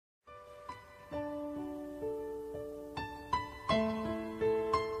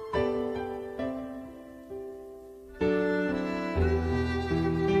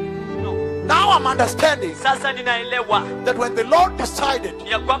I'm understanding Sasa ninaelewa that when the Lord decided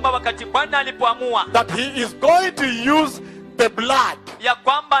ya kwamba wakati Bwana alipoamua that he is going to use the blood, ya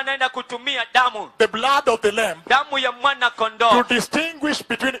kwamba anaenda kutumia damu, the blood of the lamb, damu ya mwana to kondoo distinguish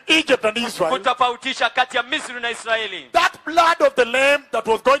between Egypt and Israel, kutofautisha kati ya Misri na Israeli. that blood of the lamb that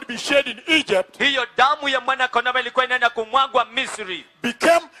was going to be shed in Egypt Hiyo damu ya mwana kondoo ilikuwa inaenda kumwagwa Misri,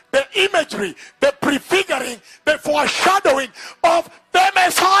 became the imagery, the prefiguring, the foreshadowing of the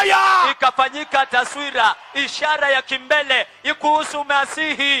Messiah. ikafanyika taswira, ishara ya kimbele kuhusu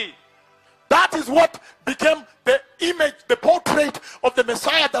Masihi. That is what became the image, the portrait of the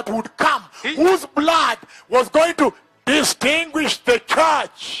Messiah that would come, whose blood was going to distinguish the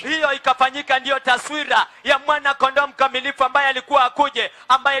church. Hiyo ikafanyika ndiyo taswira ya mwana kondoo mkamilifu ambaye alikuwa akuje,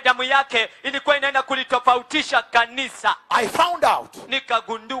 ambaye damu yake ilikuwa inaenda kulitofautisha kanisa. I found out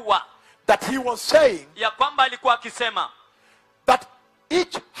Nikagundua that he was saying ya kwamba alikuwa akisema that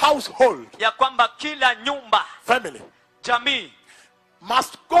each household, ya kwamba kila nyumba, family, jamii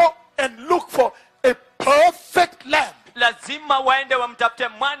must go and look for a perfect lamb. lazima waende wamtafute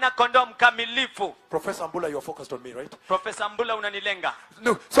mwana kondoo mkamilifu. Professor Mbula, you're focused on me, right? Profesa Mbula unanilenga.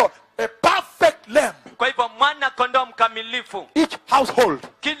 No, so a perfect lamb. Kwa hivyo mwana kondoo mkamilifu, Each household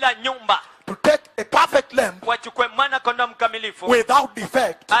kila nyumba to take a perfect lamb wachukue mwana kondoo mkamilifu without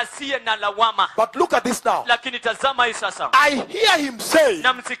defect. asiye na lawama. But look at this now. Lakini tazama hii sasa, I hear him say,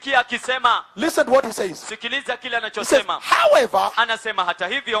 namsikia akisema, listen to what he says. sikiliza kile He says, anachosema. however, Anasema hata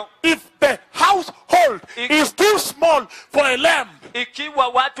hivyo, if the household is too small for a lamb, ikiwa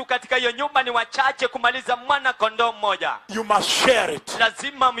watu katika hiyo nyumba ni wachache kumaliza mwana kondoo mmoja, you must share it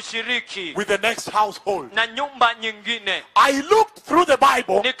lazima mshiriki with the next household. na nyumba nyingine. I looked through the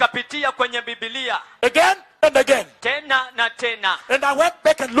Bible Nikapitia kwenye Biblia again and again, tena na tena, and I went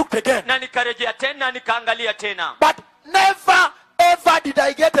back and looked again, na nikarejea tena nikaangalia tena, but never ever did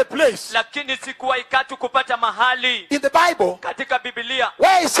I get a place lakini sikuwahi katu kupata mahali in the Bible katika Biblia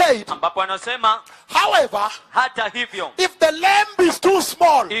where he said, ambapo anasema however, hata hivyo, if the lamb is too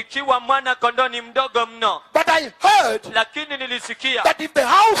small, ikiwa mwana kondoo ni mdogo mno. but I heard Lakini nilisikia that if the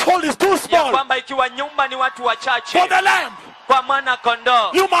household is too ya small kwamba ikiwa nyumba ni watu for wachache, the lamb, kwa mwana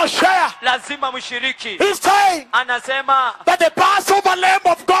kondoo you must share. lazima mshiriki. He's saying Anasema that the Passover lamb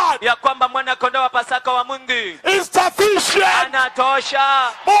of God ya kwamba mwana kondoo wa Pasaka wa Mungu is sufficient,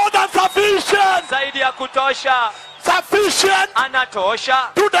 anatosha, more than sufficient, zaidi ya kutosha, sufficient anatosha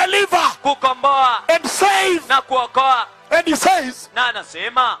to deliver kukomboa and save. na kuokoa. And he says, Na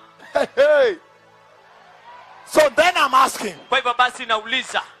anasema, hey, hey. So then I'm asking, kwa hivyo basi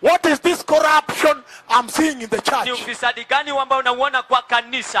nauliza, what is this corruption I'm seeing in the ni church? ufisadi gani ambao unauona kwa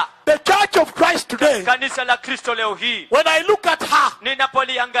kanisa? The church of Christ today, Kanisa la Kristo leo hii, when I look at her,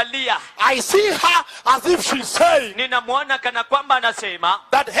 ninapoliangalia I see her as if she's saying ninamuona kana kwamba anasema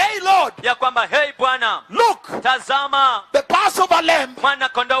that, hey Lord, ya kwamba hey Bwana, look, tazama the Passover lamb mwana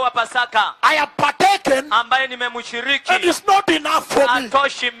kondoo wa Pasaka I have partaken, ambaye and nimemshiriki, it's not enough for me,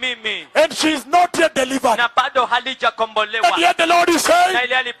 atoshi mimi, and she's not yet delivered. na bado And halijakombolewa. yet the Lord is saying Na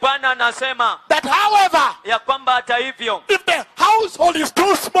ile Bwana anasema that, however, ya kwamba hata hivyo, if the household is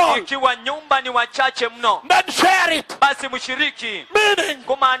too small, ikiwa nyumba ni wachache mno, then share it. basi mshiriki, Meaning,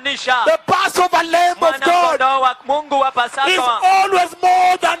 kumaanisha the Passover lamb of mwana God kondoo wa Mungu wa is Pasaka always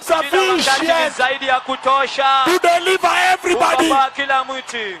more than kila wakati ni sufficient zaidi ya kutosha to deliver everybody. kukomboa kila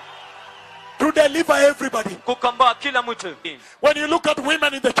mtu, To deliver everybody. kukomboa kila mtu. When you look at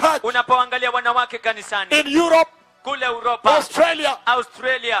women in the church, Unapoangalia wanawake kanisani in Europe, kule Europa, Australia,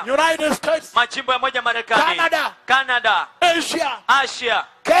 Australia, United States, majimbo ya moja Marekani, Canada, Asia, Asia,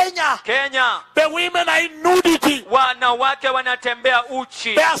 Kenya, Kenya, the women are in nudity. wanawake wanatembea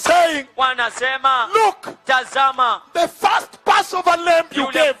uchi. They are saying, Wanasema, look, tazama, the first Passover lamb you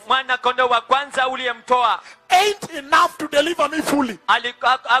yule gave mwana kondoo wa kwanza uliyemtoa ain't enough to deliver me fully.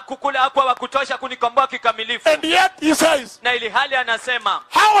 hakukula hakuwa wa kutosha kunikomboa kikamilifu. And yet he says, Na ili hali anasema,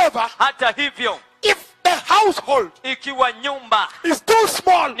 however, hata hivyo, if the household ikiwa nyumba is too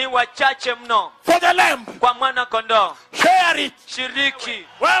small ni wachache mno for the lamb, kwa mwana kondoo, share it. shiriki.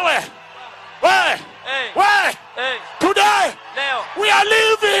 Where? Hey, Today, leo we are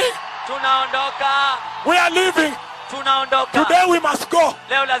leaving. tunaondoka, We are leaving. tunaondoka. Today we must go.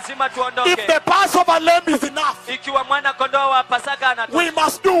 Leo lazima If tuondoke. the Passover lamb is enough, Ikiwa mwana kondoo wa Pasaka anatosha, we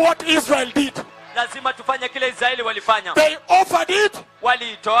must do what Israel did. lazima tufanye kile Israeli walifanya. They offered it,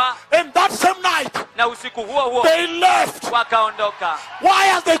 Waliitoa and that same night, na usiku huo huo they left. wakaondoka. Why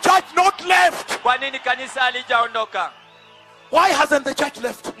has the church not left? Kwa nini kanisa halijaondoka? Why hasn't the church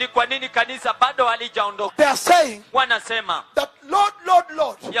left? Ni kwa nini kanisa bado halijaondoka? They are saying Wanasema that, Lord, Lord,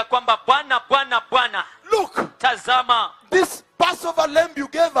 Lord, ya kwamba Bwana, Bwana, Bwana, look, tazama, this Passover Passover lamb you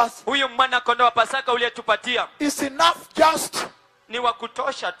gave us huyu mwana kondoo wa Pasaka uliyetupatia is enough just ni wa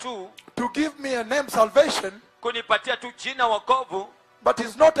kutosha tu to give me a name salvation, kunipatia tu jina wokovu, but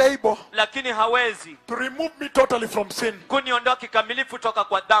is not able lakini hawezi to remove me totally from sin. kuniondoa kikamilifu toka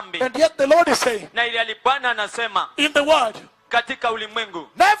kwa dhambi. And yet the Lord is saying Na ili Bwana anasema in the word, katika ulimwengu,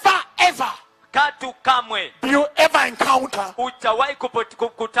 never ever katu kamwe do you ever encounter utawahi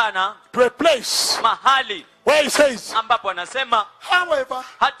kukutana to a place mahali where he says, ambapo anasema however,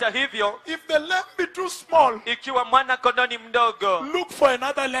 hata hivyo if the lamb be too small, ikiwa mwana kondoo ni mdogo, look for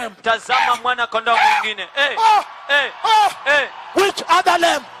another lamb. tazama mwana kondoo mwingine. Which other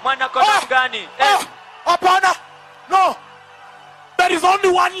lamb? Mwana kondoo gani? Apana. No. There is only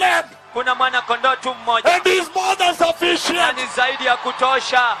one lamb. Kuna mwana kondoo tu mmoja, And he is more than na sufficient ni zaidi ya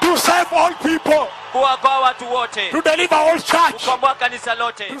kutosha to save all people, kuokoa watu wote, to deliver all church. kukomboa kanisa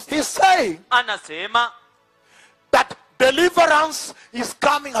lote. He's saying Anasema that deliverance is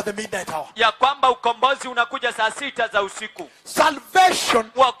coming at the midnight hour. ya kwamba ukombozi unakuja saa 6 za usiku. Salvation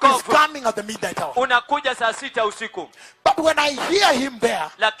is Wokovu coming at the midnight hour. unakuja saa 6 usiku. But when I hear him there,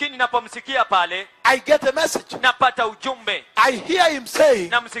 Lakini napomsikia pale, I get a message. napata ujumbe. I hear him saying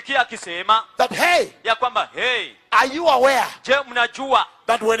Namsikia akisema that, hey, ya kwamba hey, are you aware je, mnajua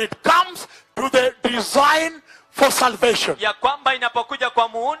that when it comes to the design for salvation, ya kwamba inapokuja kwa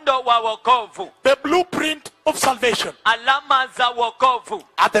muundo wa wokovu, the blueprint of salvation alama za wokovu,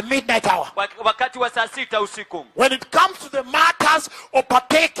 at the midnight hour, wakati wa saa 6 usiku, when it comes to the matters of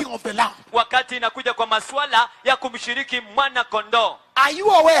partaking of the lamb, wakati inakuja kwa masuala ya kumshiriki mwana kondoo, are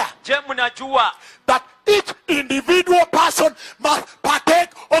you aware je, mnajua that each individual person must partake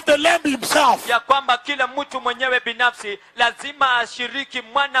of the lamb himself ya kwamba kila mtu mwenyewe binafsi lazima ashiriki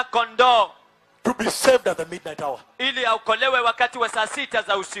mwana kondoo to be saved at the midnight hour? ili aokolewe wakati wa saa 6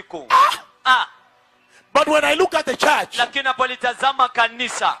 za usiku? But when I look at the church, Lakini napolitazama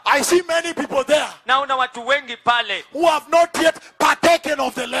kanisa, I see many people there naona watu wengi pale who have not yet partaken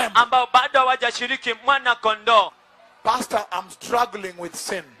of the lamb. ambao bado hawajashiriki mwana kondoo. Pastor, I'm struggling with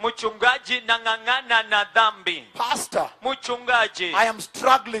sin. Mchungaji, nang'ang'ana na dhambi. Pastor, Mchungaji, I am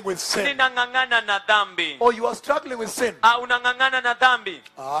struggling with sin. ninang'ang'ana na dhambi. Oh, you are struggling with sin? Unang'ang'ana na dhambi?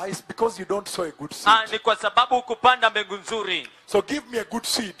 It's because you don't sow a good seed. Ni kwa sababu hukupanda mbegu nzuri. So give me a good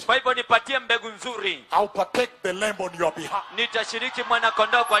seed. Kwa hivyo nipatie mbegu nzuri, I'll partake the lamb on your behalf. nitashiriki mwana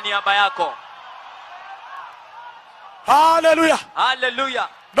kondoo kwa niaba yako. Hallelujah. Haleluya.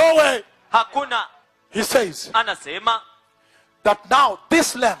 No way. Hakuna. He says Anasema that now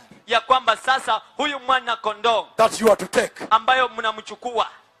this lamb ya kwamba sasa huyu mwana kondoo that you are to take ambayo mnamchukua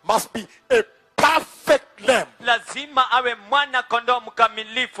must be a perfect lamb lazima awe mwana kondoo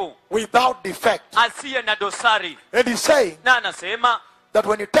mkamilifu, without defect. asiye na dosari. And he's saying Na anasema that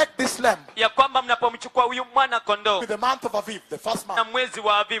when you take this lamb ya kwamba mnapomchukua huyu mwana kondoo with the month of Aviv, the first na month, mwezi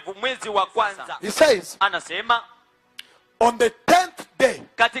wa Avivu, mwezi wa kwanza, he says anasema on the 10th day,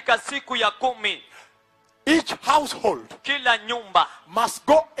 katika siku ya 10 each household kila nyumba must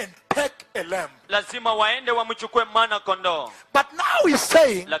go and take a lamb. lazima waende wamchukue mwana kondoo. But now he's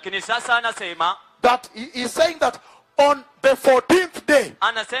saying Lakini sasa anasema that on the 14th day,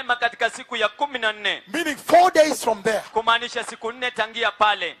 anasema katika siku ya 14, meaning 4 days from there, kumaanisha siku 4 tangia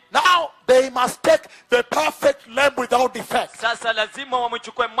pale, now they must take the perfect lamb without defect sasa lazima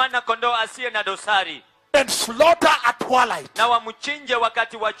wamchukue mwana kondoo asiye na dosari and slaughter at twilight. na wamchinje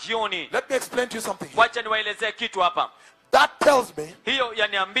wakati wa jioni. Let me explain to you something. Wacha niwaelezee kitu hapa. That tells me Hiyo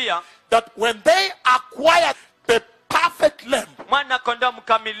yaniambia that when they acquire the perfect lamb mwana kondoo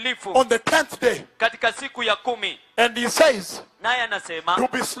mkamilifu on the 10th day, katika siku ya 10, and he says naye anasema to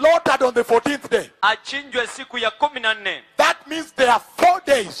be slaughtered on the 14th day, achinjwe siku ya 14. that means there are 4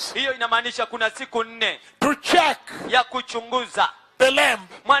 days Hiyo inamaanisha kuna siku 4 to check ya kuchunguza the lamb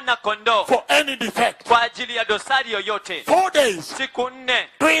mwana kondoo for any defect. kwa ajili ya dosari yoyote. 4 days Siku 4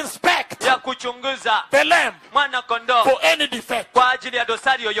 to inspect ya kuchunguza the lamb mwana kondoo for any defect. kwa ajili ya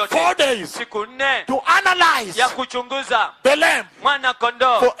dosari 4 yoyote. days Siku 4 to analyze ya kuchunguza the lamb mwana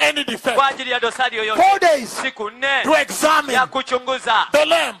kondoo for any defect. kwa ajili ya dosari 4 yoyote. days Siku to 4 examine ya kuchunguza the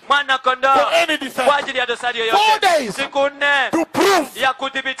lamb mwana kondoo for any kwa defect. ajili ya dosari 4 yoyote. days Siku 4 to prove ya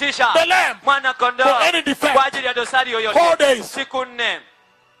kudhibitisha the lamb mwana kondoo for any defect. kwa ajili ya dosari 4 yoyote. days. Siku 4.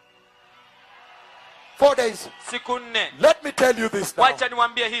 4 days. Siku 4. Let me tell you this now. Wacha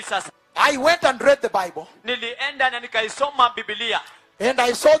niwaambie hii sasa. I went and read the Bible Nilienda na nikaisoma Biblia and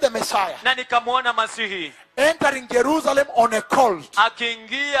I saw the Messiah na nikamwona Masihi entering Jerusalem on a colt.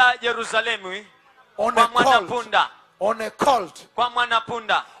 akiingia Yerusalemu On kwa a colt. mwanapunda. On a colt. Kwa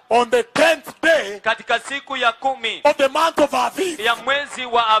mwanapunda On the 10th day katika siku ya 10 of the month of Aviv. ya mwezi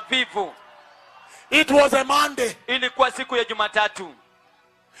wa Avivu. It was a Monday. ilikuwa siku ya Jumatatu.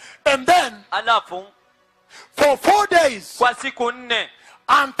 And then, Alafu for 4 days, kwa siku 4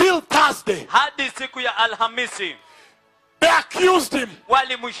 until Thursday, hadi siku ya Alhamisi, they accused him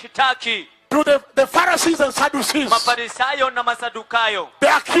walimshtaki to the Pharisees and Sadducees. Mafarisayo na Masadukayo. They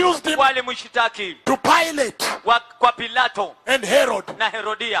accused him Walimshtaki to Pilate kwa Pilato and Herod. na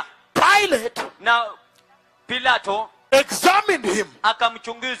Herodia. Pilate Na Pilato examined him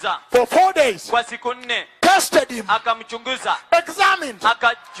akamchunguza for 4 days, kwa siku 4, tested him, akamchunguza, examined,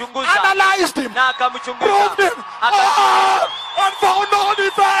 akachunguza analyzed him, na akamchunguza, proved him, and found no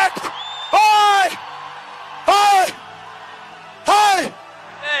defect. Hey! Hey! Hey!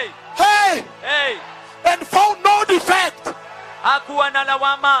 Hey, Hey! hey, And found no defect. hakuwa na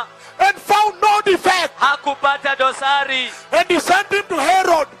lawama, And found no defect. hakupata dosari, And he sent him to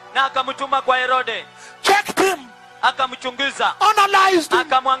Herod, na akamtuma kwa Herode, checked him, akamchunguza, analyzed him,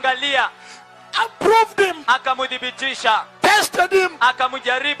 akamwangalia, approved him, akamdhibitisha, tested him,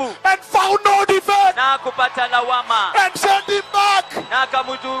 akamjaribu, and found no defect. na hakupata lawama, And sent him back. na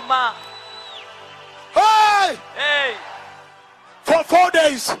akamtuma. Hey! Hey, For 4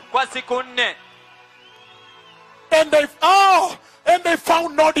 days. kwa siku 4 And they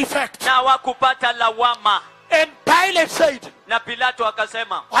found no defect. na wakupata lawama. And Pilate said, Na Pilato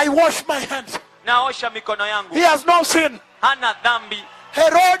akasema, I wash my hands. naosha mikono yangu, He has no sin. hana dhambi.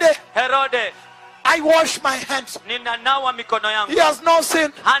 Herode, Herode, I wash my hands. ninanawa mikono He yangu, has no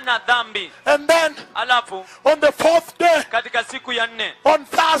sin. hana dhambi. And then Alafu on the 4th day, katika siku ya 4, on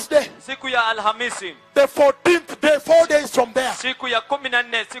Thursday, siku ya Alhamisi, the 14th day, 4 days from there, siku ya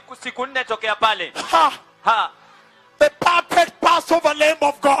 14, siku 4 tokea pale, the perfect Passover Lamb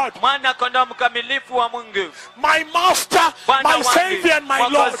of God, mwana kondoo mkamilifu wa Mungu, my master, Bwana my Savior and my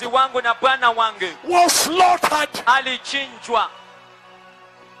wangu, Lord, mwokozi wangu na Bwana wangu, was slaughtered alichinjwa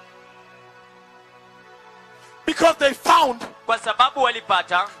because they found kwa sababu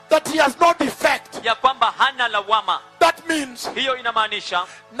walipata that he has no defect. ya kwamba hana lawama. That means Hiyo inamaanisha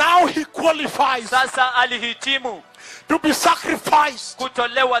now he qualifies sasa alihitimu to be sacrificed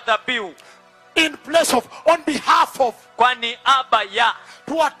kutolewa dhabihu in place of, on behalf of, kwa niaba ya,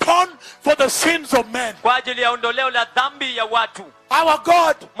 to atone for the sins of men. kwa ajili ya ondoleo la dhambi ya watu. Our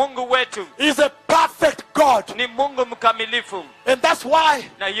God Mungu wetu is a perfect God. ni Mungu mkamilifu, And that's why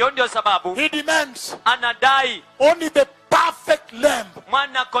na hiyo ndio sababu he demands anadai only the perfect lamb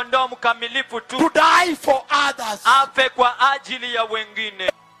mwana kondoo mkamilifu to tu die for others. afe kwa ajili ya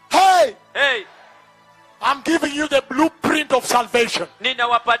wengine. Hey, Hey, I'm giving you the blueprint of salvation.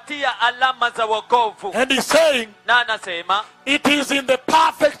 ninawapatia alama za wokovu. And he's saying Na anasema it is in the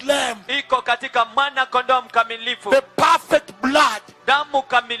perfect lamb, iko katika mwana kondoo mkamilifu, the perfect blood damu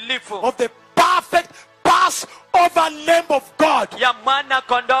kamilifu of the perfect Passover Lamb of God. ya mwana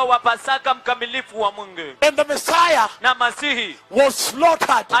kondoo wa Pasaka mkamilifu wa Mungu. And the Messiah Na Masihi was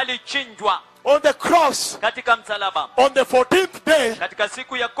slaughtered alichinjwa on the cross katika msalaba on the 14th day. katika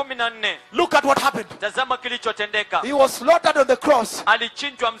siku ya 14. Look at what happened. Tazama kilichotendeka. He was slaughtered on the cross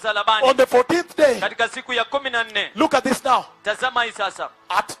Alichinjwa msalabani on the 14th day. katika siku ya 14. Look at this now. Tazama hii sasa,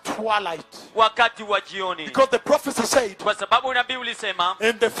 At twilight. wakati wa jioni, Because the prophecy said, kwa sababu nabii ulisema,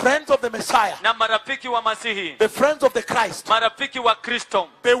 and the friends of the Messiah, na marafiki wa Masihi, the friends of the Christ, marafiki wa Kristo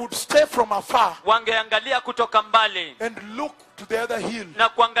they would stay from afar wangeangalia kutoka mbali and look to the other hill na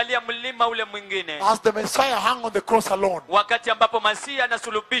kuangalia mlima ule mwingine, as the Messiah hung on the cross alone. wakati ambapo Masihi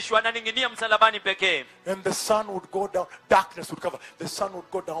anasulubishwa, ananing'inia msalabani pekee, And the sun would go down, darkness would cover. The sun would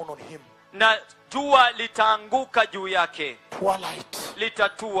go down on him. na jua litaanguka juu yake, Twilight.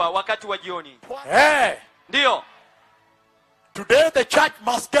 litatua wakati wa jioni. Hey! Ndiyo, Today the church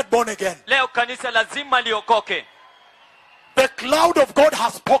must get born again. leo kanisa lazima liokoke. The cloud of God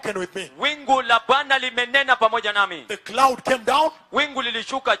has spoken with me. Wingu la Bwana limenena pamoja nami. The cloud came down Wingu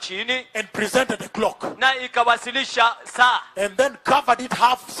lilishuka chini and presented a clock. na ikawasilisha saa, And then covered it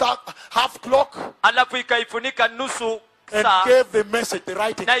half clock alafu ikaifunika nusu and saa gave the message, the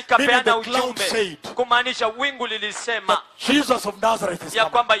writing. na Meaning ikapeana the cloud ujumbe, said kumaanisha wingu lilisema Jesus of Nazareth is ya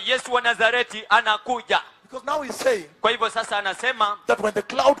coming. kwamba Yesu wa Nazareti anakuja. Because now he's saying Kwa hivyo sasa anasema that when the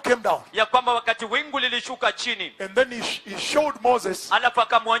cloud came down ya kwamba wakati wingu lilishuka chini, and then he showed Moses alafu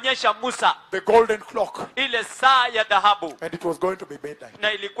akamwonyesha Musa the golden clock, ile saa ya dhahabu, and it was going to be midnight.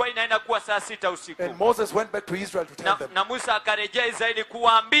 na ilikuwa inaenda kuwa saa 6 usiku, And Moses went back to Israel to tell them na Musa akarejea Israeli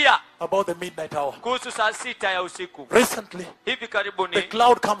kuwaambia about the midnight hour. kuhusu saa 6 ya usiku. Recently, Hivi the karibuni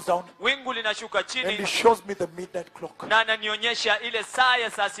cloud comes down wingu linashuka and he chini shows me the midnight clock. na ananionyesha ile saa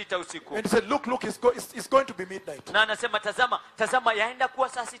ya saa 6 usiku, And he said, look, it's going to be midnight. na anasema tazama, yaenda kuwa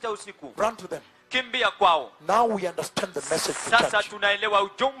saa 6 usiku. Run to them. kimbia kwao. Now we understand the message to Sasa church. tunaelewa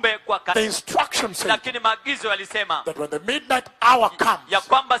ujumbe kwa The kanisa. instruction says Lakini maagizo yalisema that when the midnight hour comes, ya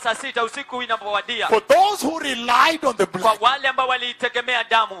kwamba saa 6 usiku inapowadia, for those who relied on the kwa blood, wale ambao walitegemea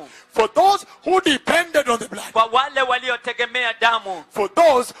damu, for those who depended on the blood, kwa wale waliotegemea damu, for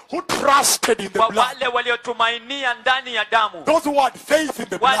those who trusted in the kwa blood, wale waliotumainia ndani ya damu, those who had faith in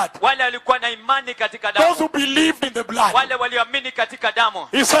the blood, wale walikuwa na imani katika those damu, who believed in the blood. wale walioamini katika damu.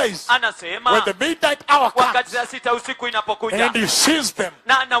 He says, when Anasema the midnight hour wakati comes, saa 6 usiku inapokuja, and he sees them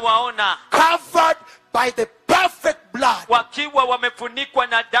na anawaona covered by the perfect blood wakiwa wamefunikwa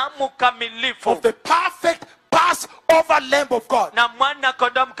na damu kamilifu, of the perfect Passover Lamb of God, na mwana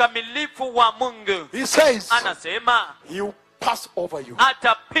kondoo mkamilifu wa Mungu. he says, Anasema he will pass over you.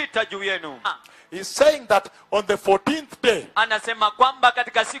 atapita juu yenu. He's saying that on the 14th day, Anasema kwamba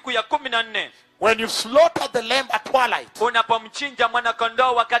katika siku ya 14, when you slaughter the lamb at twilight, unapomchinja mwana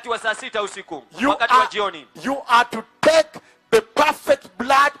kondoo wakati wa saa 6 usiku, wakati wa jioni, you are to take the perfect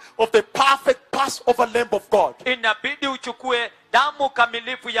blood of the perfect Passover Lamb of God. inabidi uchukue damu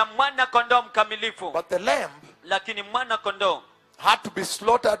kamilifu ya mwana kondoo mkamilifu. But the lamb Lakini mwana kondoo had to be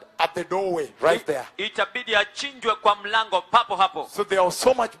slaughtered at the doorway, right there. itabidi achinjwe kwa mlango papo hapo. So there was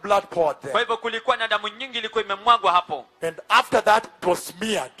so much blood poured Kwa there. hivyo kulikuwa na damu nyingi ilikuwa imemwagwa hapo, And after that, it was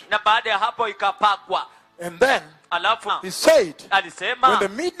smeared. na baada ya hapo ikapakwa. And then, Alafu he said, when alisema the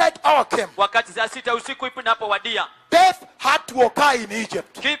midnight hour came, wakati saa 6 usiku inapowadia, death had to occur in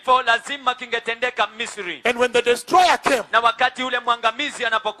Egypt. kifo lazima kingetendeka Misri. And when the destroyer came, Na wakati ule mwangamizi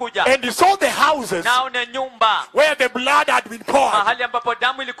anapokuja, and he saw the houses naone nyumba where the blood had been poured, mahali ambapo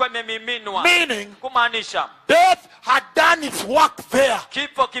damu ilikuwa imemiminwa, meaning kumaanisha death had done its work there.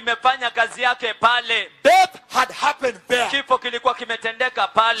 kifo kimefanya kazi yake pale, Death had happened there. kifo kilikuwa kimetendeka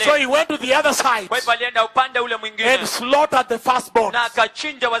pale. So he went to the other side Kwa hivyo alienda upande ule mwingine and slaughtered the firstborn. na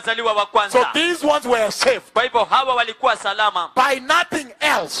akachinja wazaliwa wa So kwanza. these ones were saved Kwa hivyo hawa walikuwa salama, by nothing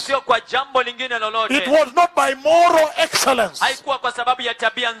else. sio kwa jambo lingine It lolote. was not by moral excellence. Haikuwa kwa sababu ya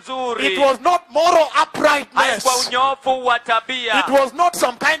tabia It nzuri, was not moral haikuwa uprightness. unyofu wa tabia, It was not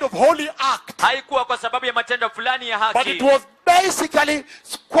some kind of holy act. haikuwa kwa sababu ya matendo fulani ya But it haki, was basically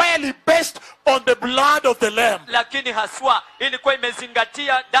squarely based on the blood of the Lamb. lakini haswa ilikuwa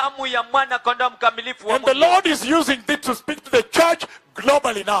imezingatia damu ya mwana kondoo mkamilifu wa And the Mungu. Lord is using this to speak to the church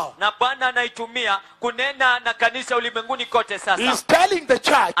globally now. Na Bwana anaitumia kunena na kanisa ulimwenguni kote. Sasa He's telling the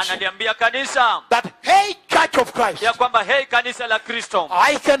church analiambia kanisa that, hey, Church of Christ, ya kwamba hei, kanisa la Kristo,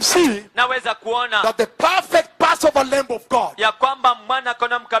 I can see naweza kuona that the perfect Passover Lamb of God ya kwamba mwana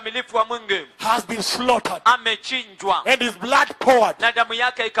kondoo mkamilifu wa Mungu has been slaughtered amechinjwa and his blood poured. na damu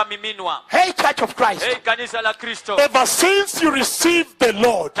yake ikamiminwa. Hey, Church of Christ, Hei, kanisa la Kristo, ever since you received the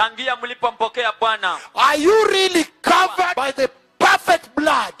Lord, tangia mlipompokea Bwana are you really covered by the perfect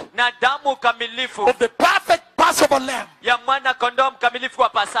blood na damu kamilifu of the perfect Passover Lamb ya mwana kondoo mkamilifu wa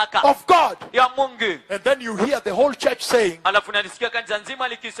Pasaka of God? ya Mungu? And then you hear the whole church saying, Alafu nalisikia kanisa nzima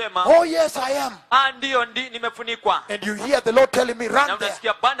likisema, oh yes, I am. ndiyo, nimefunikwa. And you hear the Lord telling me, Na run there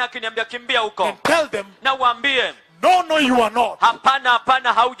unasikia Bwana akiniambia kimbia huko, and tell them, na uambie no, no, you are not. hapana,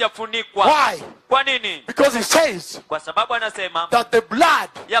 hapana, haujafunikwa. Why? Kwa nini? Because he says Kwa sababu anasema that the blood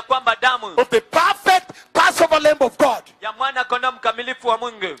ya kwamba damu of the perfect Passover Lamb of God ya mwana kondoo mkamilifu wa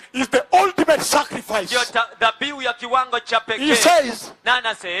Mungu is the ultimate sacrifice. ndio dhabihu ya kiwango cha He pekee. says Na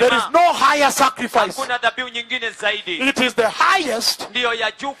there is anasema no higher sacrifice. hakuna dhabihu nyingine zaidi, It is the highest, ndiyo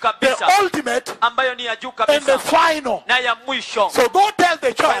ya juu the kabisa, ultimate, ambayo ni ya juu and the kabisa final. na ya mwisho. So go tell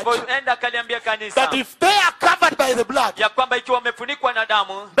the Kwa hivyo church enda kaliambia kanisa that if they are covered by the blood, ya kwamba ikiwa wamefunikwa na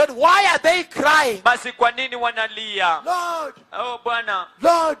damu, then why are they crying? basi kwa nini wanalia? Lord, Oh Bwana,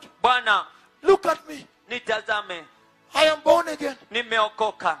 Lord, Bwana, look at me. nitazame, I am born again,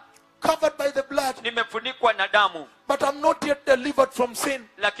 nimeokoka, covered by the blood, nimefunikwa na damu, but I'm not yet delivered from sin.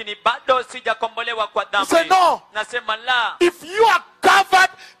 lakini bado sijakombolewa kwa Say dhambi. no. Nasema la, If you are covered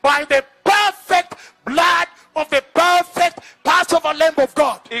by the perfect blood of the perfect Passover Lamb of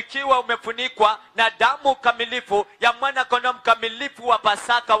God, ikiwa umefunikwa na damu kamilifu ya mwana kondoo mkamilifu wa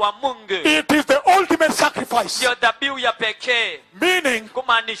Pasaka wa Mungu, it is the ultimate sacrifice. ndio dhabihu ya pekee, Meaning,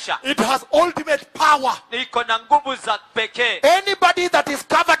 kumaanisha it has ultimate power. iko na nguvu za pekee. Anybody that is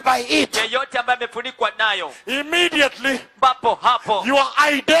covered by it, Yeyote ambaye amefunikwa nayo, immediately papo hapo your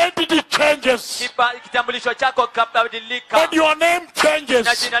identity changes kitambulisho chako kabadilika, and your name na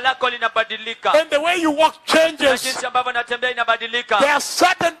changes jina lako linabadilika, and the way you walk na changes. jinsi ambavyo natembea There inabadilika. are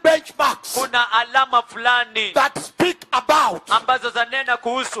certain benchmarks Kuna alama fulani that speak about ambazo zanena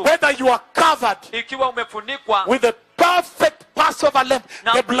kuhusu whether you are covered ikiwa umefunikwa with the perfect Passover lamb,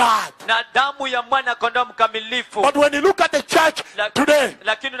 the blood. na damu ya mwana kondoo mkamilifu. But when you look at the church today,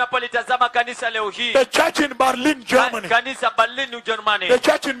 Lakini unapolitazama kanisa leo hii, the church in Berlin, Germany, kanisa Berlin Ujerumani, the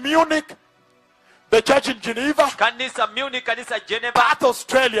church in Munich, the church in Geneva, kanisa Munich, kanisa Geneva, Perth,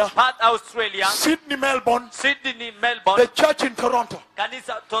 Australia, Perth Australia, Sydney, Melbourne, Sydney Melbourne, the church in Toronto, kanisa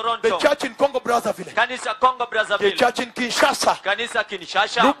the Toronto, church in Congo Brazzaville, kanisa Congo the Brazzaville, church in Kinshasa, kanisa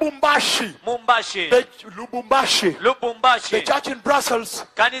Kinshasa, Lubumbashi, Mumbashi, the Lubumbashi, church in Brussels,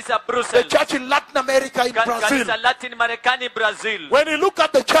 kanisa the Brussels, church in Latin America, in Brazil. kanisa Latin Marekani Brazil. When you look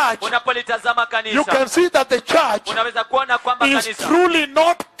at the church, Unapolitazama you kanisa, can see that the church unaweza kuona kwamba is kanisa truly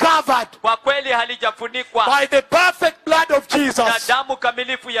not covered kwa kweli halijafunikwa by the perfect blood of na Jesus, damu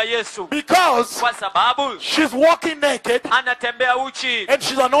kamilifu ya Yesu, because kwa sababu she's walking naked anatembea uchi and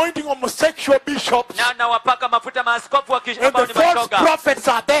she's anointing homosexual bishops, na anawapaka mafuta maaskofu and ambao the ni false mashoga prophets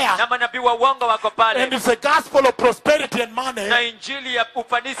are there, na manabii wa uongo wako and pale, it's a gospel of prosperity and money, na injili ya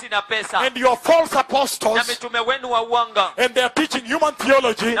ufanisi na pesa, and your false na apostles, mitume wenu wa uongo, and they are teaching human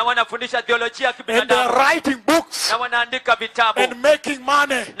theology, na wanafundisha theolojia ya and they are kibinadamu, writing books na wanaandika vitabu and making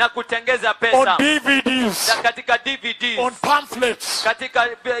money na kutengeza on pesa DVDs, na katika DVDs, on pamphlets. katika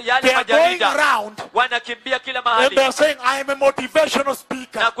yale They are going majarida, around wanakimbia kila and mahali they are saying, I am a motivational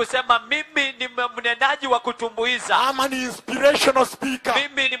speaker, na kusema mimi ni mnenaji wa kutumbuiza, I'm an inspirational speaker.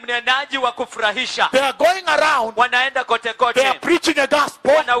 mimi ni mnenaji wa kufurahisha. They are going around, Wanaenda kote they are kote, preaching a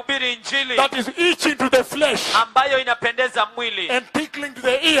gospel wanahubiri injili that is itching to the flesh ambayo inapendeza mwili and tickling to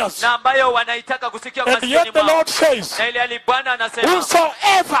the ears. na ambayo wanaitaka kusikia kwa And masikini yet the mwao. Lord says, Na ile ali Bwana anasema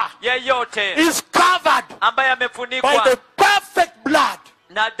whosoever yeyote is covered ambaye by amefunikwa the perfect blood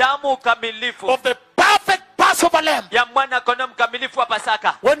na damu kamilifu of the perfect Passover lamb, ya mwana kondoo mkamilifu wa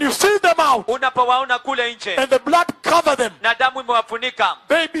Pasaka, when you see them out unapowaona kule nje and the blood cover them, na damu imewafunika,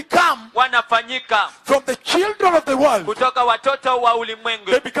 they become wanafanyika from the children of the world, kutoka watoto wa ulimwengu,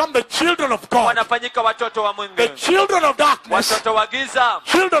 they become the children of God, wanafanyika watoto wa the Mungu, children of darkness, watoto wa giza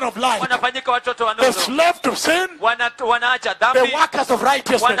children of light, wanafanyika watoto wa the nuru, slave to sin, wanaacha the dhambi, workers of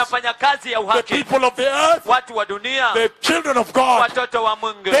righteousness, wanafanya kazi ya the uhaki, people of the earth, watu wa dunia, the children of God, watoto wa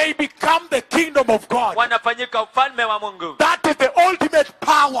Mungu, they become the kingdom of God. wanafanyika ufalme wa Mungu. That is the ultimate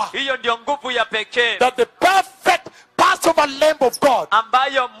power Hiyo ndio nguvu ya pekee that the perfect Passover lamb of God,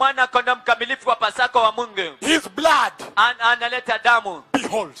 ambayo mwana kondoo mkamilifu wa Pasaka wa Mungu his blood, analeta damu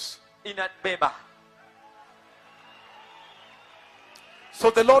beholds. inabeba.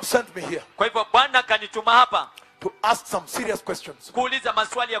 So the Lord sent me here Kwa hivyo Bwana kanituma hapa to ask some serious questions. kuuliza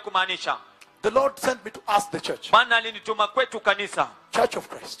maswali ya kumaanisha. The Lord sent me to ask the church, Bwana alinituma kwetu kanisa, Church of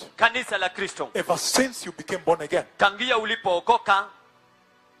Christ, kanisa la Kristo, ever since you became born again, tangia ulipookoka,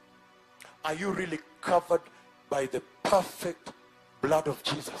 are you really covered by the perfect blood of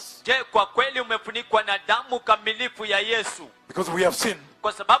Jesus? je, kwa kweli umefunikwa na damu kamilifu ya Yesu? Because we have seen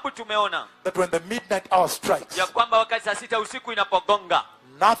Kwa sababu tumeona that when the midnight hour strikes, ya kwamba wakati saa 6 usiku inapogonga,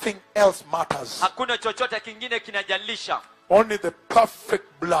 nothing else matters. hakuna chochote kingine kinajalisha, Only the perfect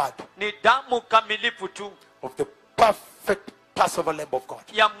blood ni damu kamilifu tu of the perfect Passover lamb of God.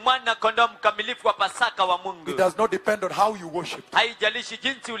 ya mwana kondoo mkamilifu wa Pasaka wa It Mungu. does not depend on how you worship, Haijalishi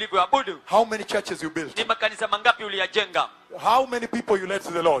jinsi ulivyoabudu, how many churches you built, ni makanisa mangapi uliyajenga, how many people you led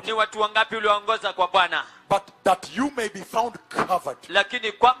to the Lord, ni watu wangapi ulioongoza kwa Bwana, but that you may be found covered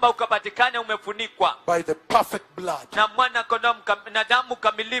lakini kwamba ukapatikane umefunikwa by the perfect blood. na mwana kondoo na damu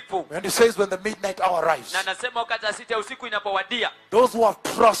kamilifu. And he says when the midnight hour arrives, Na anasema wakati saa 6 usiku inapowadia, those who have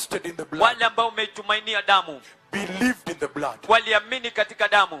trusted in the blood, wale ambao umeitumainia damu, believed in the blood, waliamini katika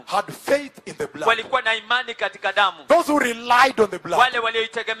damu, had faith in the blood, walikuwa na imani katika damu, those who relied on the blood, wale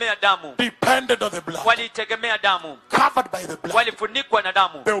walioitegemea damu, depended on the blood, waliitegemea damu, covered by the blood, walifunikwa na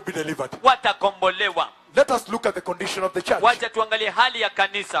damu, they will be delivered. watakombolewa. Let us look at the condition of the church Wacha tuangalie hali ya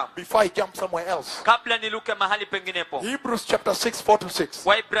kanisa before I jump somewhere else. kabla niluke mahali penginepo. Hebrews chapter 6, 4-6.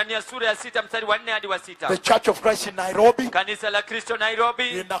 Waibrania sura ya 6 mstari wa 4 hadi wa 6. The Church of Christ in Nairobi, Kanisa la Kristo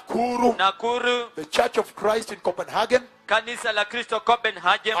Nairobi, in Nakuru, Nakuru, the Church of Christ in Copenhagen. kanisa la Kristo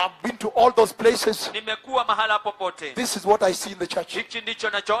Copenhagen. I've been to all those places. Nimekuwa mahala popote. This is what I see in the church. Hichi ndicho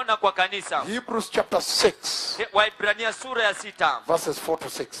nachoona kwa kanisa. Hebrews chapter 6, Waibrania sura ya 6 verses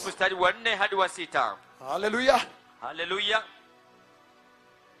 4-6. mstari wa 4 hadi wa 6. Hallelujah. Haleluya.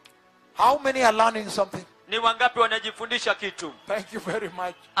 How many are learning something? Ni wangapi wanajifundisha kitu? Thank you very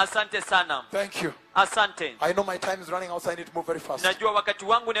much. Asante sana. Thank you. Asante. I know my time is running out, so I need to move very fast. Najua wakati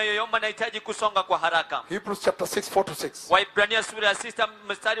wangu nayoyoma nahitaji kusonga kwa haraka. Hebrews chapter 6, 4-6. Waibrania sura ya 6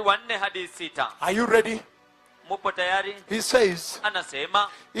 mstari wa 4 hadi 6. Are you ready? Mupo tayari? He says, Anasema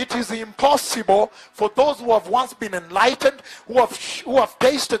it is impossible for those who have once been enlightened, who have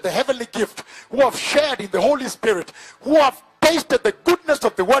tasted the heavenly gift, who have shared in the Holy Spirit, who have tasted the goodness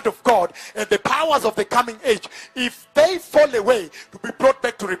of the word of God and the powers of the coming age, if they fall away, to be brought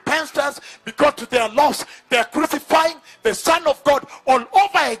back to repentance, because to their loss they are crucifying the Son of God all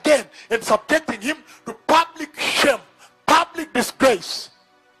over again and subjecting him to public shame, public disgrace.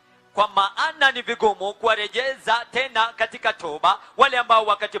 Kwa maana ni vigumu kuwarejeza tena katika toba wale ambao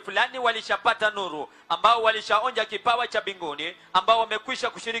wakati fulani walishapata nuru, ambao walishaonja kipawa cha mbinguni, ambao wamekwisha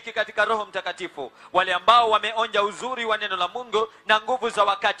kushiriki katika Roho Mtakatifu, wale ambao wameonja uzuri wa neno la Mungu na nguvu za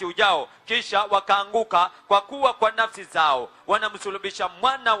wakati ujao, kisha wakaanguka kwa kuwa kwa nafsi zao wanamsulubisha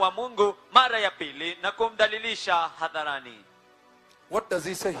mwana wa Mungu mara ya pili na kumdhalilisha hadharani. What does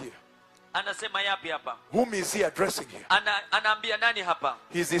he say here? Anasema yapi hapa? Whom is he addressing here? Anaambia nani hapa?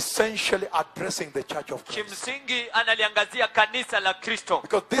 He's essentially addressing the church of Christ. Kimsingi analiangazia kanisa la Kristo.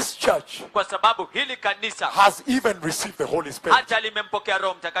 Because this church Kwa sababu hili kanisa has even received the Holy Spirit. hata limempokea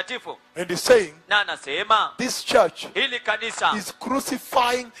Roho Mtakatifu. And he's saying, Na anasema this church hili kanisa is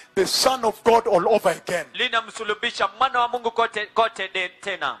crucifying the Son of God all over again. linamsulubisha mwana wa Mungu kote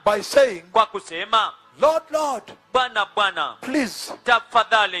tena. By saying, Kwa kusema, Lord, Lord, Bwana, Bwana, please,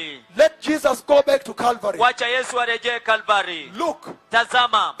 tafadhali let Jesus go back to Calvary. wacha Yesu arejee Kalvari. Look,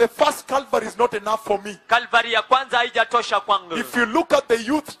 Tazama, the first Calvary is not enough for me. Kalvari ya kwanza haijatosha kwangu. If you look at the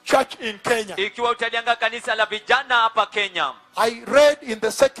youth church in Kenya, Ikiwa utalianga kanisa la vijana hapa Kenya, I read in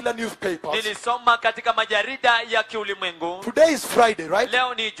the secular newspapers. nilisoma katika majarida ya kiulimwengu. Today is Friday, right?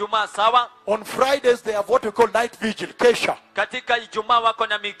 Leo ni Ijumaa, sawa? On Fridays, they have what we call night vigil, Kesha. Katika Ijumaa wako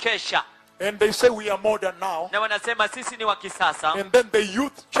na mikesha. And they say we are modern now. Na wanasema sisi ni wa kisasa. And then the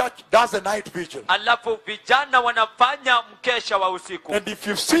youth church does a night vigil. Alafu vijana wanafanya mkesha wa usiku. And if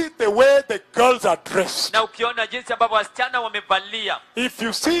you see the way the girls are dressed, Na ukiona jinsi ambavyo wasichana wamevalia, if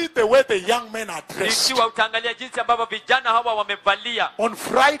you see the way the young men are dressed, ikiwa utaangalia jinsi ambavyo vijana hawa wamevalia on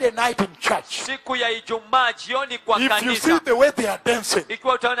Friday night in church, siku ya Ijumaa jioni kwa if you see kanisa, the way they are dancing,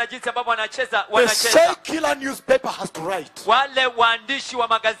 ikiwa utaona jinsi ambavyo the wanacheza, secular newspaper has to write wale waandishi wa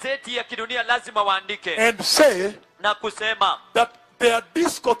magazeti ya kidunia lazima waandike and say na kusema that their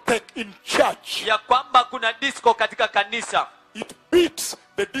discotheque in church, ya kwamba kuna disco katika kanisa, it beats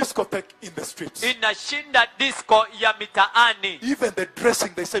the discotheque in the streets. inashinda disco ya mitaani. Even the dressing,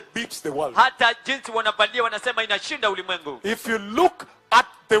 they say, beats the world. Hata jinsi wanavalia wanasema inashinda ulimwengu. If you look at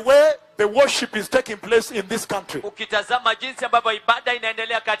the way the worship is taking place in this country, Ukitazama jinsi ambavyo ibada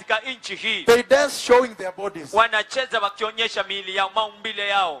inaendelea katika nchi hii, they dance showing their bodies. wanacheza wakionyesha miili yao, maumbile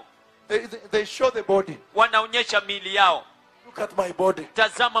yao, They show the body. wanaonyesha miili yao. Look at my body.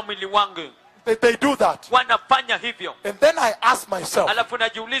 Tazama mwili wangu. They do that. Wanafanya hivyo. And then I ask myself, Alafu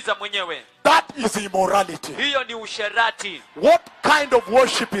najiuliza mwenyewe, that is immorality. hiyo ni usherati. What kind of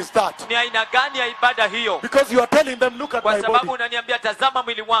worship is that? Ni aina gani ya ibada hiyo? Because you are telling them, look at Kwa my sababu body. unaniambia tazama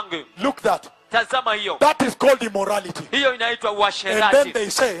mwili wangu. Look that. Tazama hiyo. That is called immorality. Hiyo inaitwa And then uasherati. they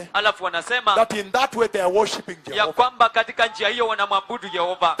say Alafu wanasema that in that way they are worshiping ya Jehovah. kwamba katika njia hiyo wanamwabudu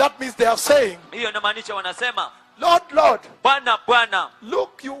Yehova. That means they are saying, Hiyo inamaanisha wanasema, Lord, Lord, Bwana, Bwana,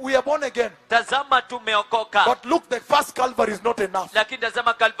 look, we are born again. tazama tumeokoka. But look, the first Calvary is not enough. Lakini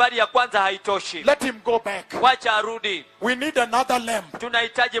tazama Kalvari ya kwanza haitoshi. Let him go back. Wacha arudi. We need another lamb.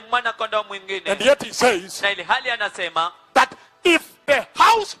 Tunahitaji mwana kondoo mwingine. And yet he says Na ili hali anasema that if the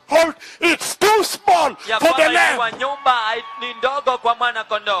household is too small ya for the kwamba ikiwa lamb, nyumba ni ndogo kwa mwana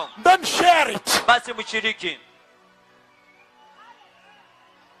kondoo, then share it. basi mshiriki.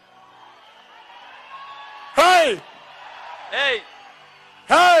 Hey, Hey,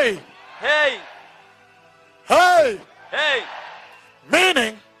 hey, hey, hey. hey.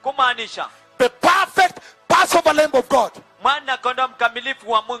 Meaning Kumaanisha the perfect Passover lamb of God mwana kondoo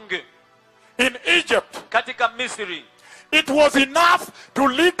mkamilifu wa Mungu in Egypt. katika Misri, It was enough to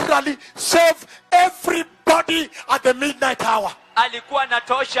literally save everybody at the midnight hour. alikuwa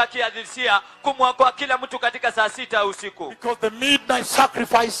anatosha kiadhisia kumwokoa kila mtu katika saa 6 usiku. Because the midnight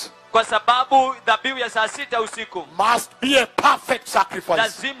sacrifice Kwa sababu dhabihu ya saa 6 usiku must be a perfect sacrifice.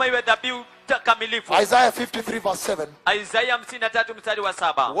 lazima iwe dhabihu kamilifu. Isaiah 53 verse 7. Isaiah 53 mstari wa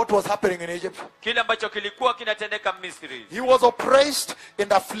 7. What was happening in Egypt? Kile ambacho kilikuwa kinatendeka Misri. He was oppressed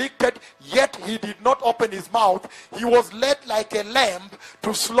and afflicted, yet he did not open his mouth. He was led like a lamb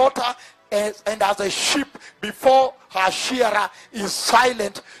to slaughter, and as a sheep before her shearer is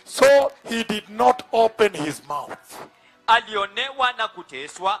silent, so he did not open his mouth. Alionewa na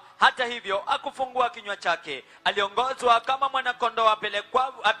kuteswa, hata hivyo akufungua kinywa chake. Aliongozwa kama mwana kondoo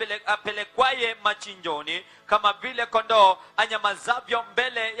apelekwaye machinjoni, kama vile kondoo anyamazavyo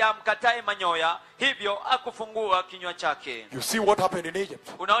mbele ya mkatae manyoya, hivyo akufungua kinywa chake. You see what happened in Egypt?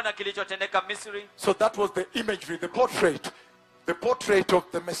 Unaona kilichotendeka Misri? So that was the imagery, the portrait of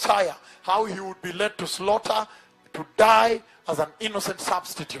the Messiah, how he would be led to slaughter, to die as an innocent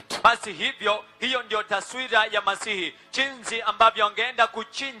substitute. Basi hivyo, hiyo ndio taswira ya Masihi, jinsi ambavyo angeenda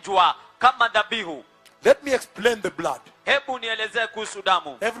kuchinjwa kama dhabihu. Let me explain the blood. Hebu nielezee kuhusu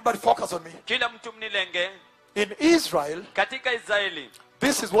damu. Everybody focus on me. Kila mtu mnilenge. In Israel, Katika Israeli,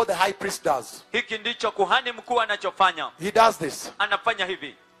 this is what the high priest does. hiki ndicho kuhani mkuu anachofanya. He does this. Anafanya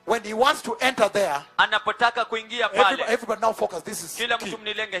hivi. When he wants to enter there, Anapotaka kuingia pale. everybody now focus. This is Kila key. mtu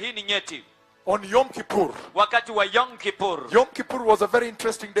mnilenge, hii ni nyeti. On Yom Kippur. Wakati wa Yom Kippur. Yom Kippur was a very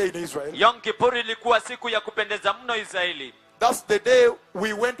interesting day in Israel. Yom Kippur ilikuwa siku ya kupendeza mno Israeli. That's the day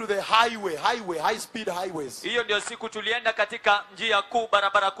we went to the high-speed highways. Hiyo ndio siku tulienda katika njia kuu,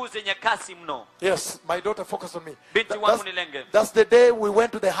 barabara kuu zenye kasi mno. Yes, my daughter focus on me. Binti wangu nilenge. That's the day we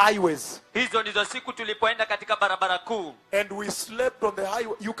went to the highways. Hizo ndizo siku tulipoenda katika barabara kuu. And we slept on the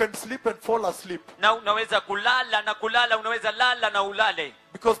highway. You can sleep and fall asleep. Na unaweza kulala na kulala, unaweza lala na ulale.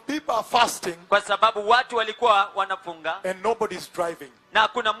 Because people are fasting. Kwa sababu watu walikuwa wanafunga. And nobody's driving. Na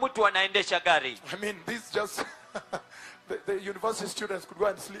kuna mtu anaendesha gari. I mean, this just... the university students could go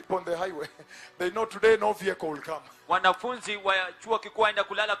and sleep on the highway. They know today no vehicle will come. Wanafunzi wa chuo kikuu waenda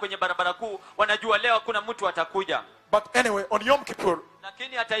kulala kwenye barabara kuu, wanajua leo kuna mtu atakuja. But anyway, on Yom Kippur,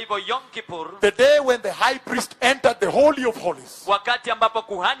 lakini hata hivyo Yom Kippur, the day when the high priest entered the Holy of Holies, wakati ambapo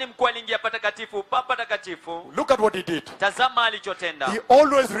kuhani mkuu aliingia patakatifu pa patakatifu, look at what he did. Tazama alichotenda. He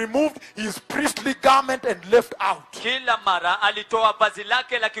always removed his priestly garment and left out. Kila mara alitoa vazi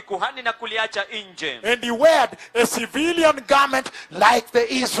lake la kikuhani na kuliacha nje. And he wore a civilian garment like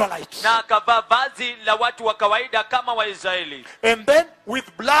the Israelites. Na akavaa vazi la watu wa kawaida kama Waisraeli. And then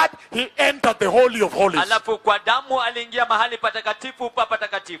with blood he entered the Holy of Holies. Alafu kwa damu aliingia mahali patakatifu pa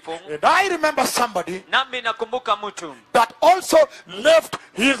patakatifu. And I remember somebody nami nakumbuka mtu that also left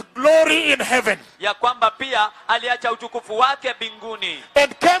his glory in heaven. Ya kwamba pia aliacha utukufu wake mbinguni.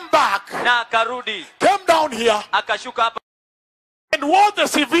 And came back. Na akarudi. Came down here. Akashuka hapa. And wore the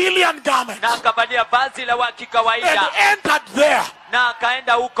civilian garment. Na akavalia vazi la wa kikawaida. And entered there. Na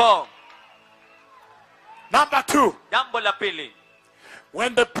akaenda huko. Number 2. Jambo la pili.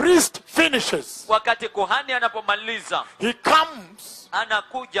 When the priest finishes, wakati kuhani anapomaliza, he comes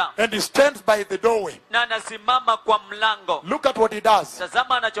anakuja and he stands by the doorway. Na anasimama kwa mlango. Look at what he does.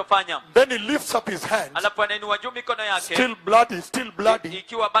 Tazama anachofanya. Then he lifts up his hands. Alafu anainua juu mikono yake. Still bloody.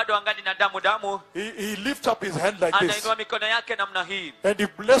 Ikiwa bado angani na damu. He lifts up his hand like this. Anainua mikono yake namna hii. And he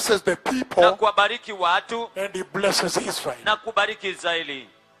blesses the people. Na kuwabariki watu. And he blesses Israel. Na kubariki Israeli.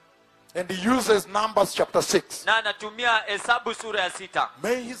 And he uses Numbers chapter 6. Na anatumia Hesabu sura ya 6.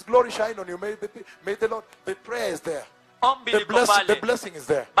 May his glory shine on you. May the Lord, the prayer is there. The blessing is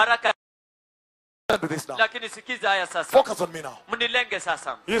there. Baraka. Listen to this now. Lakini sikiza haya sasa. Focus on me now. Mnilenge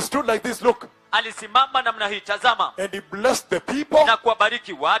sasa. He stood like this, look. Alisimama namna hii, tazama. And he blessed the people. Na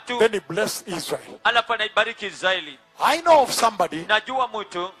kuwabariki watu. Then he blessed Israel. Alafu anaibariki Israeli. I know of somebody. Najua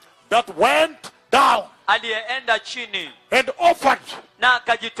mtu that went down. Aliyeenda chini. And offered. Na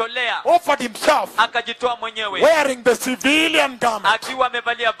akajitolea. Offered himself. Akajitoa mwenyewe. Wearing the civilian garment. Akiwa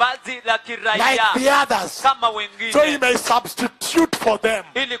amevalia vazi la kiraia. Like the others. Kama wengine. So he may substitute for them.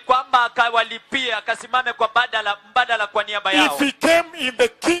 Ili kwamba akawalipia, akasimame kwa mbadala kwa niaba yao. If he came in the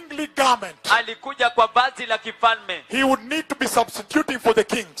kingly garment. Alikuja kwa vazi la kifalme. He would need to be substituting for the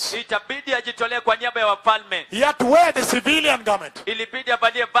kings. Itabidi ajitolee kwa niaba ya wafalme. He had to wear the civilian garment. Ilibidi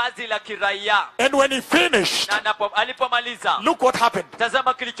avalie vazi la kiraia. And when he finished. Na alipomaliza. Look what happened.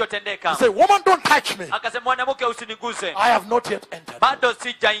 Tazama kilichotendeka. He said, woman, don't touch me. Akasema, mwanamke usiniguse. I have not yet entered. Bado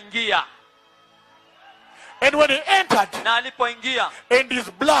sijaingia. And when he entered, na alipoingia, and his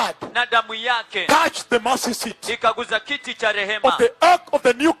blood na damu yake touched the mercy seat ikaguza kiti cha rehema of the ark of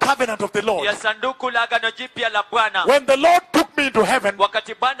the new covenant of the Lord. Ya sanduku la agano jipya la Bwana. When the Lord took me into heaven,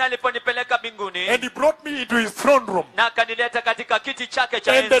 wakati Bwana aliponipeleka mbinguni, and he brought me into his throne room, na akanileta katika kiti chake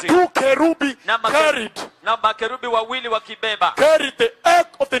cha enzi, and the two kerubi na makerubi wawili wakibeba, carried the ark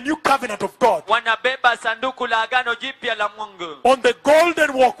of the new covenant of God, wanabeba sanduku la agano jipya la Mungu, on the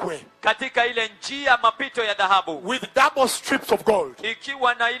golden walkway, katika ile njia mapito ya dhahabu, with double strips of gold,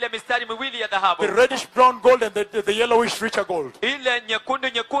 ikiwa na ile mistari miwili ya dhahabu, the reddish brown gold and the yellowish richer gold, ile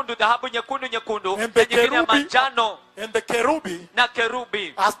nyekundu dhahabu nyekundu, and the nyingine manjano. And the kerubi, na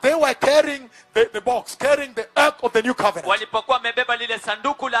kerubi, as they were carrying the box, carrying the ark of the new covenant, walipokuwa wamebeba lile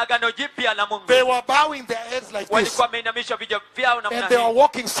sanduku la agano jipya la Mungu, they were bowing their heads like this, walikuwa wameinamisha vichwa vyao namna hii, and they were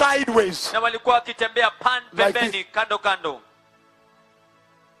walking sideways, na walikuwa wakitembea pembeni, kando.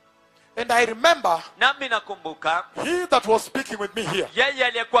 And I remember nami nakumbuka he that was speaking with me here, yeye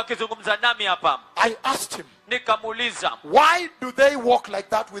aliyekuwa akizungumza nami hapa, I asked him, nikamuuliza why do they walk like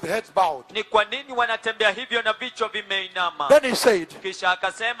that with heads bowed? ni kwa nini wanatembea hivyo na vichwa vimeinama. Then he said, Kisha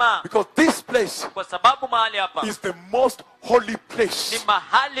akasema because this place kwa sababu mahali hapa is the most holy ni place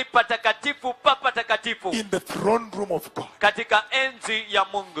mahali patakatifu pa patakatifu in the throne room of God. katika enzi ya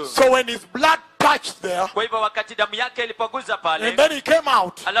Mungu. So when his blood touched there, Kwa hivyo wakati damu yake ilipoguza and pale, then he came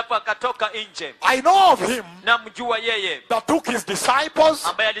out, alafu akatoka nje, I know of him namjua yeye that took his disciples,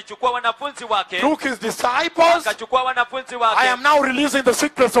 ambaye alichukua wanafunzi wake, took his disciples. akachukua wanafunzi I wake. am now releasing the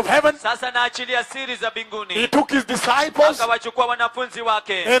secrets of heaven. Sasa naachilia siri za He mbinguni. took his disciples Akawachukua wanafunzi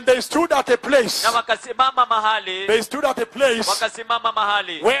wake and they stood at a place. na wakasimama mahali, They stood at a place wakasimama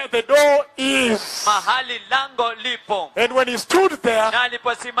mahali, where the door is. mahali lango lipo. And when he stood there, Na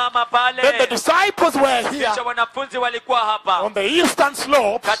aliposimama then the pale, disciples were here kisha wanafunzi walikuwa hapa on the eastern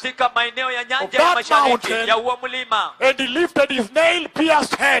slopes, katika maeneo ya nyanja of ya that mashariki mountain. ya huo mlima, and he lifted his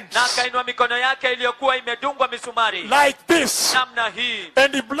nail-pierced hands na akainua mikono yake iliyokuwa imedungwa misumari like this, namna hii,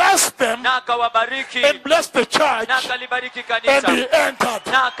 and he blessed them na akawabariki and blessed the church, na akalibariki and kanisa he entered.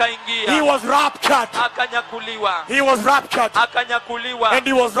 na He akaingia, was raptured. akanyakuliwa, He was raptured, akanyakuliwa and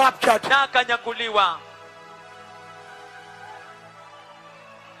he was raptured. na akanyakuliwa.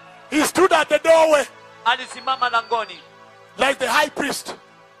 He stood at the doorway Alisimama langoni like the high priest,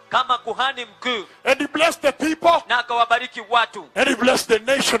 kama kuhani mkuu, and he blessed the people, na akawabariki watu, and he blessed the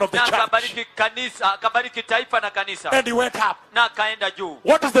nation of the na church, akabariki kanisa, akabariki taifa na kanisa, and he went up. na akaenda juu.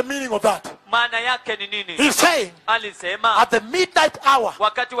 What is the meaning of that? Maana yake ni nini? He's saying Alisema at the midnight hour,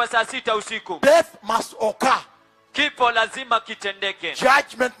 wakati wa saa 6 usiku death must occur, kifo lazima kitendeke,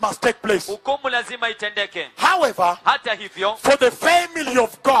 judgment must take place. hukumu lazima itendeke. However, Hata hivyo, for the family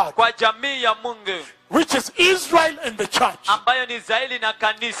of God, kwa jamii ya Mungu which is Israel and the church, ambayo ni Israeli na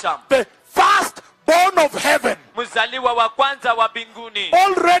kanisa, the firstborn of heaven mzaliwa wa kwanza wa mbinguni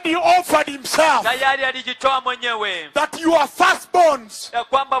already offered himself tayari alijitoa mwenyewe that your firstborns ya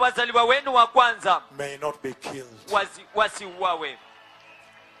kwamba wazaliwa wenu wa kwanza may not be killed. wasiuawe.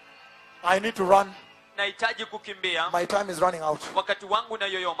 I need to run. Nahitaji kukimbia, My time is running out. wakati wangu na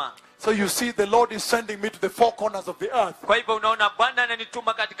yoyoma. So you see, the Lord is sending me to the four corners of the earth Kwa hivyo unaona Bwana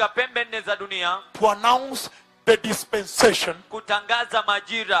ananituma katika pembe 4 za dunia to announce the dispensation kutangaza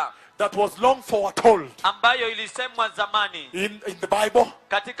majira that was long foretold ambayo ilisemwa zamani in the Bible,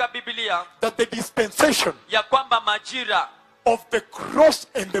 katika Biblia, that the dispensation ya kwamba majira of the cross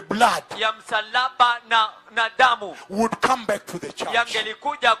and the blood ya msalaba na damu would come back to the church.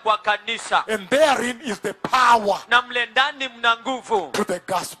 yangelikuja kwa kanisa, And therein is the power na mle ndani mna nguvu to the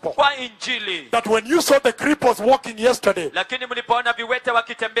gospel. kwa injili. That when you saw the cripples walking yesterday, Lakini mlipoona viwete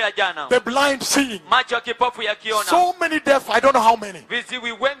wakitembea jana, the blind seeing, macho ya kipofu yakiona, so many deaf, I don't know how many.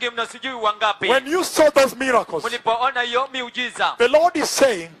 viziwi wengi mna sijui wangapi, When you saw those miracles, mlipoona hiyo miujiza, the Lord is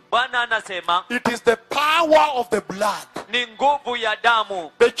saying Bwana anasema it is the power of the blood. ni nguvu ya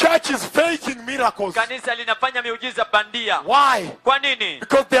damu. The church is faking miracles. Kanisa linafanya miujiza bandia. Why? Kwa nini?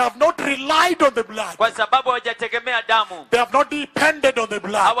 Because they have not relied on the blood. Kwa sababu hawajategemea damu, They have not depended on the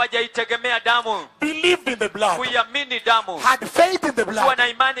blood. hawajaitegemea damu, Believed in the blood. kuiamini damu, Had faith in the kuwa blood. na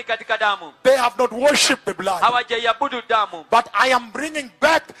imani katika damu, They have not worshipped the blood. hawajaiabudu damu. But I am bringing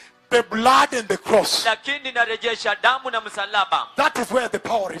back the blood and the cross. Lakini narejesha damu na msalaba. That is where the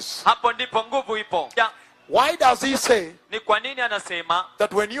power is. Hapo ndipo nguvu ipo. Why does he say Ni kwa nini anasema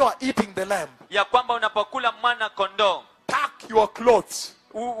that when you are eating the lamb, ya kwamba unapokula mwana kondoo pack your clothes?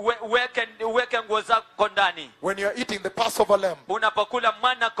 uweke nguo zako ndani. When you are eating the Passover lamb, Unapokula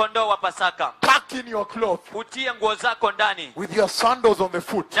mwana kondoo wa Pasaka, pack in your cloth utie nguo zako ndani with your sandals on the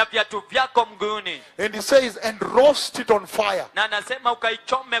foot. na viatu vyako mguuni. And he says, and roast it on fire. Na anasema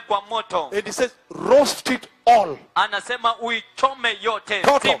ukaichome kwa moto. And he says, roast it all. Anasema uichome yote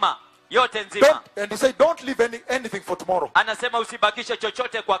Total. nzima, yote nzima. And he said, don't leave anything for tomorrow. Anasema usibakishe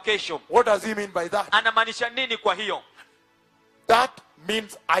chochote kwa kesho. What does he mean by that? Anamaanisha nini kwa hiyo? That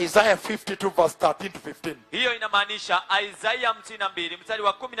means Isaiah 52 verse 13 to 15. Hiyo inamaanisha Isaiah 52 mstari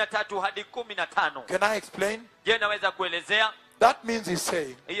wa 13 hadi 15. Can I explain? Je, naweza kuelezea? That means he's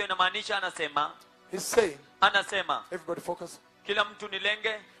saying, Hiyo inamaanisha anasema everybody focus, kila mtu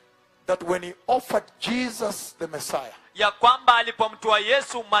nilenge, that when he offered Jesus the Messiah ya kwamba alipomtoa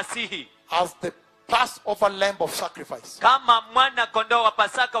Yesu Masihi as the Passover lamb of sacrifice, kama mwana kondoo wa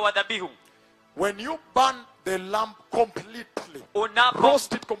Pasaka wa dhabihu, when you burn the lamb completely,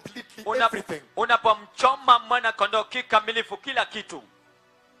 roast it completely, everything, unapomchoma mwana kondoo kikamilifu kila kitu,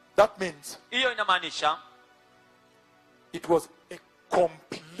 that means hiyo inamaanisha it was a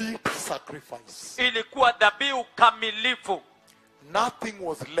complete sacrifice. ilikuwa dhabihu kamilifu. nothing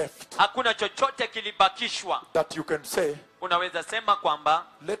was left hakuna chochote kilibakishwa. that you can say, Unaweza sema kwamba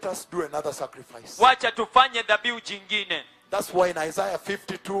let us do another sacrifice. wacha tufanye dhabihu jingine. That's why in Isaiah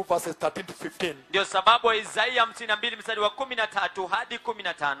 52 verses 13 to 15, Ndio sababu Isaiah 52 mstari wa 13 hadi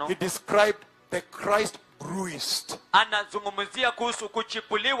 15 he described the Christ bruised. anazungumzia kuhusu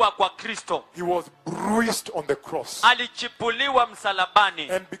kuchipuliwa kwa Kristo. He was bruised on the cross. Alichipuliwa msalabani.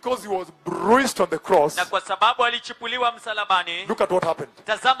 And because he was bruised on the cross, Na kwa sababu alichipuliwa msalabani, look at what happened.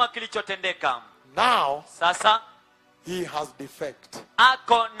 tazama kilichotendeka. Now, Sasa he has defect.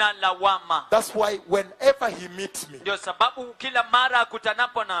 ako na lawama. That's why whenever he meets me Ndio sababu kila mara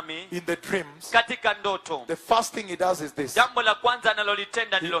akutanapo nami in the dreams, katika ndoto, the first thing he does is this. jambo la kwanza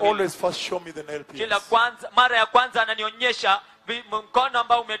analolitenda He ndilo hili. always first show me the nail Kila prints. mara ya kwanza ananionyesha mkono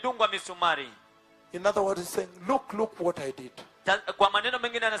ambao umedungwa misumari. In other words, he's saying, look what I did. Kwa maneno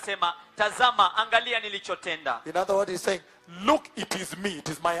mengine anasema, tazama, angalia nilichotenda. In other words, he's saying, look, it is me. It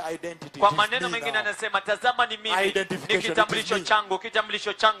is my identity. Kwa It is maneno me mengine now. anasema, tazama ni mimi, Identification, ni kitambulisho it is me. changu,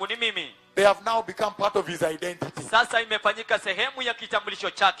 kitambulisho changu ni mimi. They have now become part of his identity. Sasa imefanyika sehemu ya kitambulisho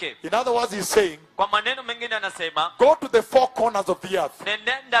chake. In other words, he's saying, Kwa maneno mengine anasema, go to the four corners of the earth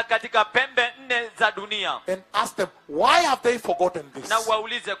nenda katika pembe 4 za dunia and ask them, why have they forgotten this? na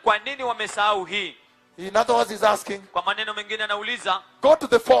waulize kwa nini wamesahau hii. In other words, he's asking, Kwa maneno mengine anauliza, go to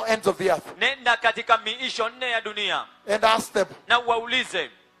the four ends of the earth nenda katika miisho 4 ya dunia and ask them, na waulize,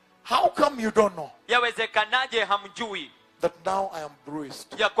 how come you don't know yawezekanaje hamjui that now I am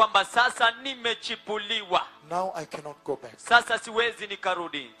bruised? ya kwamba sasa nimechipuliwa, Now I cannot go back. sasa siwezi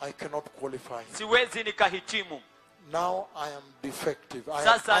nikarudi, I cannot qualify. siwezi nikahitimu, Now I am defective.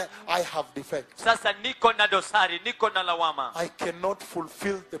 Sasa- I have defect. sasa niko na dosari, niko na lawama, I cannot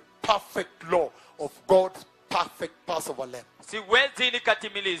fulfill the perfect law of God's perfect Passover lamb. siwezi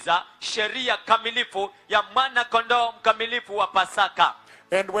nikatimiliza sheria kamilifu ya mwana kondoo mkamilifu wa Pasaka.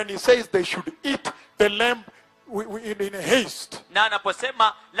 And when he says they should eat the lamb in haste, Na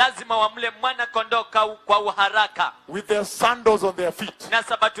anaposema lazima wamle mwana kondoo kwa uharaka, with their sandals on their feet na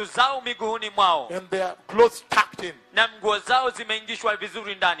sabatu zao miguuni mwao, and their clothes tucked in. na nguo zao zimeingishwa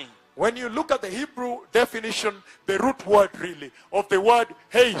vizuri ndani. When you look at the Hebrew definition, the root word really of the word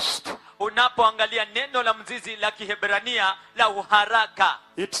haste, Unapoangalia neno la mzizi la Kihebrania la uharaka,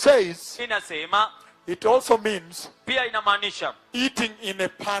 it says, inasema it also means pia inamaanisha eating in a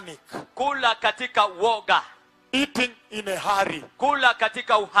panic, kula katika woga, eating in a hurry. kula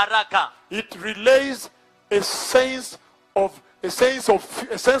katika uharaka. It relays a sense of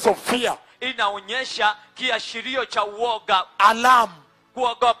fear, Inaonyesha kiashirio cha uoga, alarm,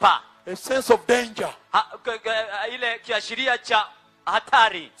 kuogopa, a sense of danger. ile kiashiria cha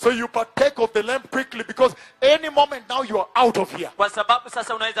hatari. So you partake of the lamb quickly because any moment now you are out of here. Kwa sababu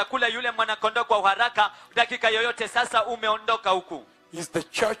sasa unaweza kula yule mwanakondoo kwa uharaka, dakika yoyote sasa umeondoka huku. Is the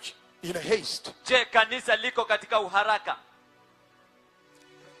church in a haste? Je, kanisa liko katika uharaka?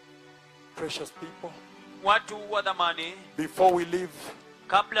 Precious people, Watu wa dhamani, before we leave,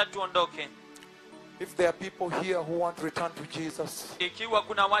 kabla tuondoke, if there are people here who want to return to Jesus, ikiwa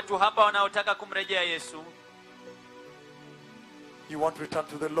kuna watu hapa wanaotaka kumrejea Yesu, you want to return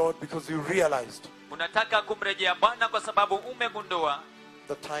to the Lord because you realized unataka kumrejea Bwana kwa sababu umegundua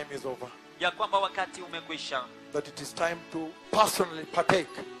the time is over, ya kwamba wakati umekwisha, that it is time to personally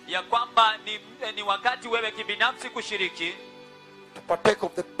partake, ya kwamba ni wakati wewe kibinafsi kushiriki, to partake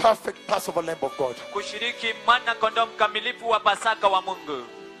of the perfect Passover lamb of God. kushiriki mwana kondoo mkamilifu wa Pasaka wa Mungu,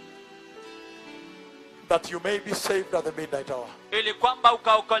 That you may be saved at the midnight hour. ili kwamba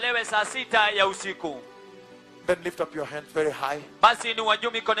ukaokolewe saa 6 ya usiku. Then lift up your hands very high. Basi ni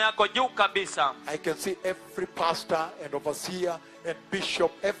wajuu mikono yako juu kabisa. I can see every pastor and overseer and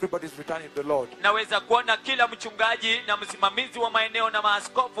bishop, everybody's returning to the Lord. Naweza kuona kila mchungaji na msimamizi wa maeneo na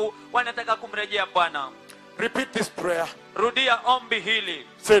maaskofu wanataka kumrejea Bwana. Repeat this prayer. Rudia ombi hili.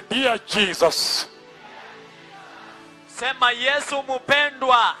 Say, dear Jesus, Sema, Yesu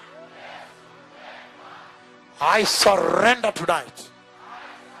mpendwa, I surrender tonight.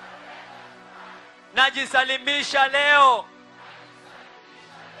 najisalimisha leo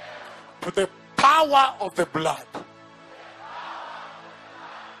To the power of the blood.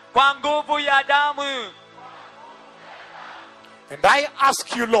 kwa nguvu ya damu. And I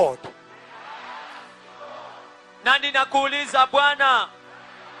ask you, Lord, Na ninakuuliza Bwana,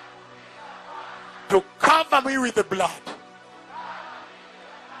 to cover me with the blood.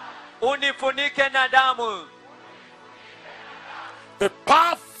 unifunike na damu, The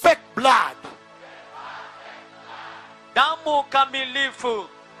perfect blood damu kamilifu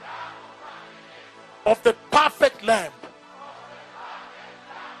of the perfect lamb.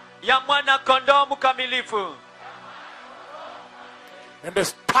 ya mwana kondoo mkamilifu. and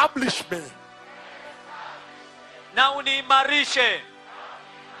establish me na uniimarishe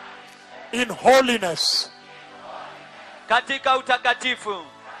in holiness. katika utakatifu.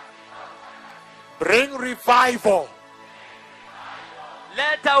 Bring revival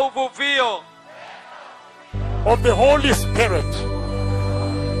Leta uvuvio of the Holy Spirit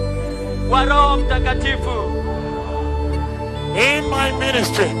wa Roho Mtakatifu in my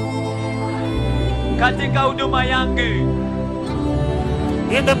ministry. katika huduma yangu,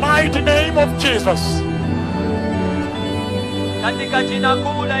 In the mighty name of Jesus. katika jina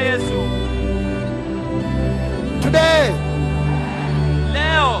kuu la Yesu. Today,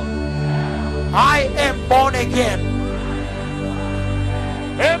 Leo I am born again.